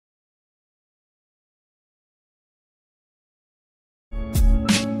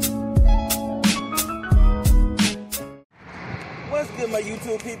good, my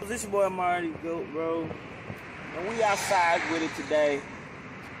YouTube people? This your boy Amari, bro. And we outside with it today.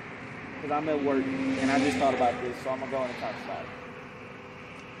 Because I'm at work and I just thought about this, so I'm going to go in and talk about it.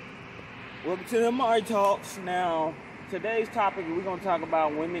 Welcome to the Amari Talks. Now, today's topic, we're going to talk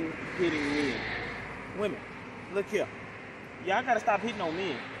about women hitting men. Women, look here. Y'all got to stop hitting on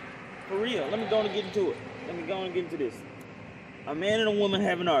men. For real. Let me go and get into it. Let me go and get into this. A man and a woman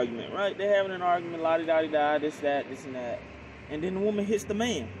have an argument, right? They're having an argument, la-di-da-di-da, this, that, this, and that. And then the woman hits the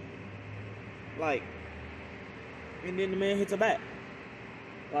man. Like, and then the man hits her back.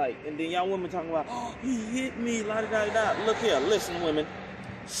 Like, and then y'all women talking about, oh, he hit me, la-di-da-di-da. Look here, listen, women.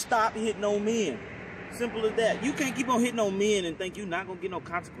 Stop hitting on men. Simple as that. You can't keep on hitting on men and think you're not going to get no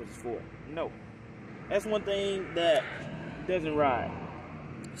consequences for it. No. That's one thing that doesn't ride.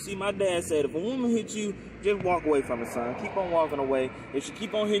 See, my dad said, if a woman hits you, just walk away from her, son. Keep on walking away. If she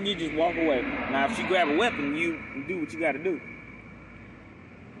keep on hitting you, just walk away. Now, if she grab a weapon, you do what you got to do.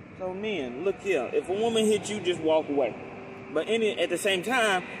 So, men, look here. If a woman hits you, just walk away. But at the same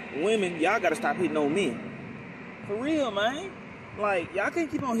time, women, y'all got to stop hitting on men. For real, man. Like, y'all can't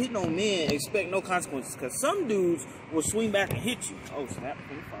keep on hitting on men and expect no consequences. Because some dudes will swing back and hit you. Oh, snap.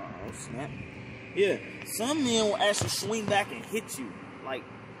 Oh, snap. Yeah. Some men will actually swing back and hit you. Like,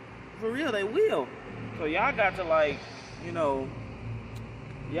 for real, they will. So y'all got to, like, you know,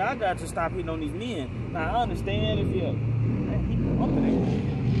 y'all got to stop hitting on these men. Now, I understand if you're, man, he bumping, ain't you?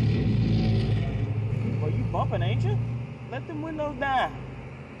 Well, you bumping, ain't you? Let them windows die.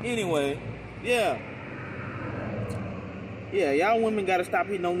 Anyway, yeah. Yeah, y'all women got to stop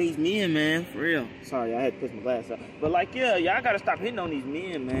hitting on these men, man, for real. Sorry, I had to push my glass up. But, like, yeah, y'all got to stop hitting on these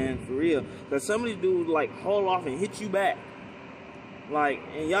men, man, for real. Because some of these dudes, like, haul off and hit you back. Like,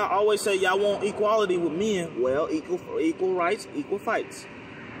 and y'all always say y'all want equality with men. Well, equal rights, equal fights.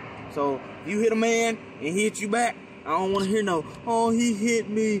 So, if you hit a man and he hit you back, I don't want to hear no, oh, he hit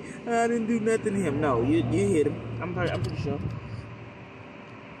me, I didn't do nothing to him. No, you hit him. I'm pretty sure.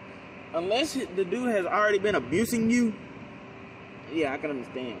 Unless the dude has already been abusing you, yeah, I can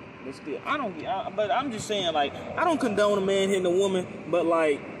understand. But still, but I'm just saying, like, I don't condone a man hitting a woman, but,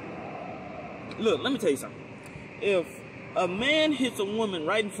 like, look, let me tell you something. If a man hits a woman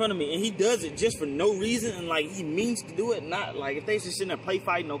right in front of me and he does it just for no reason and, like, he means to do it, not, like, if they just sitting there play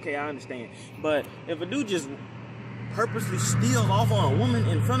fighting, okay, I understand. But if a dude just purposely steals off on a woman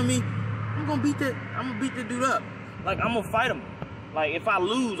in front of me, I'm gonna beat that dude up. Like, I'm gonna fight him. Like, if I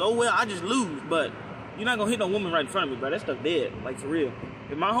lose, oh well, I just lose. But you're not gonna hit no woman right in front of me, bro. That stuff dead, like, for real.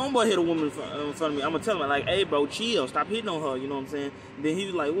 If my homeboy hit a woman in front of me, I'm gonna tell him, like, hey, bro, chill, stop hitting on her, you know what I'm saying? Then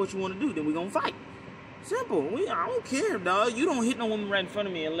he's like, what you wanna do? Then we gonna fight. Simple. I don't care, dog. You don't hit no woman right in front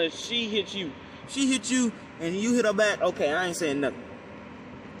of me unless she hits you. She hit you and you hit her back. Okay, I ain't saying nothing.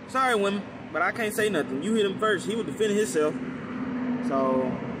 Sorry, women, but I can't say nothing. You hit him first. He was defending himself.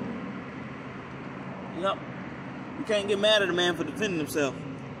 So, yep. You can't get mad at a man for defending himself.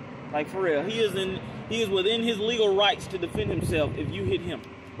 Like, for real. He is within his legal rights to defend himself if you hit him.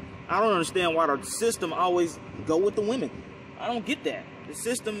 I don't understand why the system always go with the women. I don't get that. The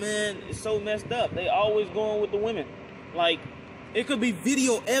system, man, is so messed up. They always going with the women. Like, it could be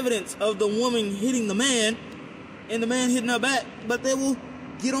video evidence of the woman hitting the man and the man hitting her back, but they will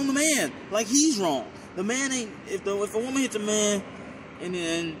get on the man like he's wrong. The man ain't, if a woman hits a man and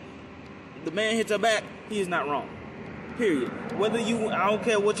then the man hits her back, he is not wrong. Period. Whether I don't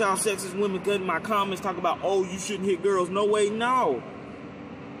care what y'all sexist women in my comments talk about, oh, you shouldn't hit girls. No way, no.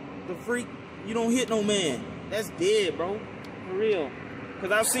 The freak, you don't hit no man. That's dead, bro. For real.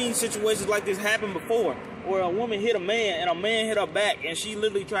 Because I've seen situations like this happen before, where a woman hit a man and a man hit her back and she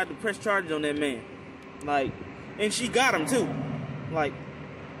literally tried to press charges on that man. Like, and she got him too. Like,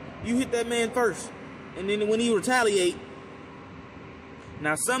 you hit that man first. And then when he retaliate,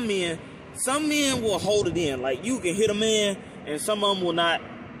 now some men will hold it in. Like, you can hit a man and some of them will not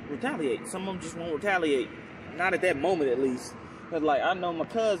retaliate. Some of them just won't retaliate. Not at that moment, at least. Because, like, I know my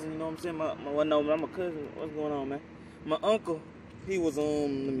cousin, you know what I'm saying? I'm a cousin. What's going on, man? My uncle, he was let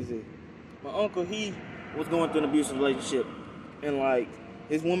me see. My uncle, he was going through an abusive relationship. And, like,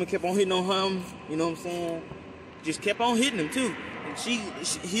 his woman kept on hitting on him, you know what I'm saying? Just kept on hitting him, too. And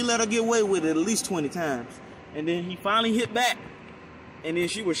he let her get away with it at least 20 times. And then he finally hit back. And then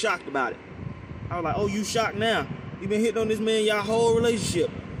she was shocked about it. I was like, oh, you shocked now? You been hitting on this man y'all whole relationship.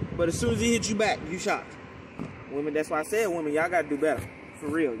 But as soon as he hit you back, you shocked. Women, that's why I said, women, y'all got to do better. For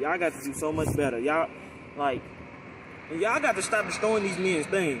real. Y'all got to do so much better. Y'all, like, and y'all got to stop destroying these men's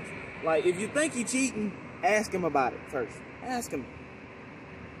things. Like, if you think he cheating, ask him about it first. Ask him.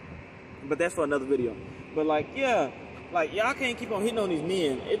 But that's for another video. But, like, yeah, Like, y'all can't keep on hitting on these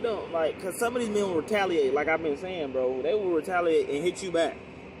men. It don't, like, because some of these men will retaliate, like I've been saying, bro. They will retaliate and hit you back.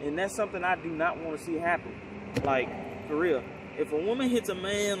 And that's something I do not want to see happen. Like, for real. If a woman hits a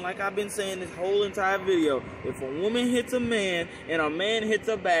man, like I've been saying this whole entire video, if a woman hits a man and a man hits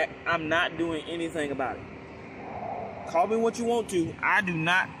her back, I'm not doing anything about it. Call me what you want to. I do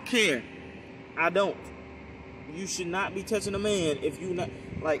not care. I don't. You should not be touching a man if you not,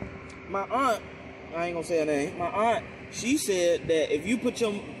 like, my aunt, I ain't gonna say her name, my aunt, she said that if you put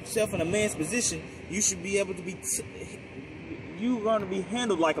yourself in a man's position, you should be able to be, you're gonna be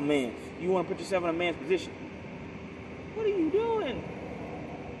handled like a man. You wanna put yourself in a man's position. What are you doing?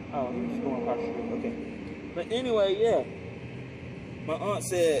 Oh, he's just going across the street, okay. But anyway, yeah. My aunt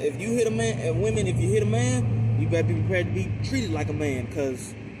said if you hit a man, women, if you hit a man, you better be prepared to be treated like a man,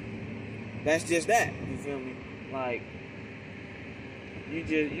 cause that's just that. You feel me? Like, you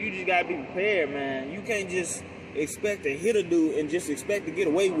just gotta be prepared, man. You can't just expect to hit a dude and just expect to get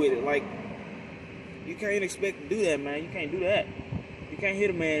away with it. Like, you can't expect to do that, man. You can't do that. You can't hit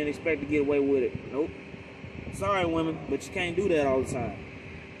a man and expect to get away with it. Nope. Sorry, women, but you can't do that all the time.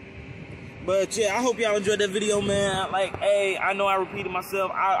 But yeah, I hope y'all enjoyed that video, man. Like, hey, I know I repeated myself.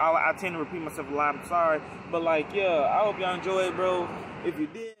 I tend to repeat myself a lot. I'm sorry, but like, yeah, I hope y'all enjoyed it, bro. If you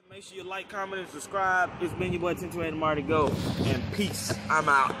did, make sure you like, comment, and subscribe. It's been your boy 1028 Amari to go, and peace. I'm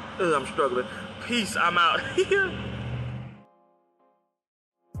out. I'm struggling. Peace. I'm out.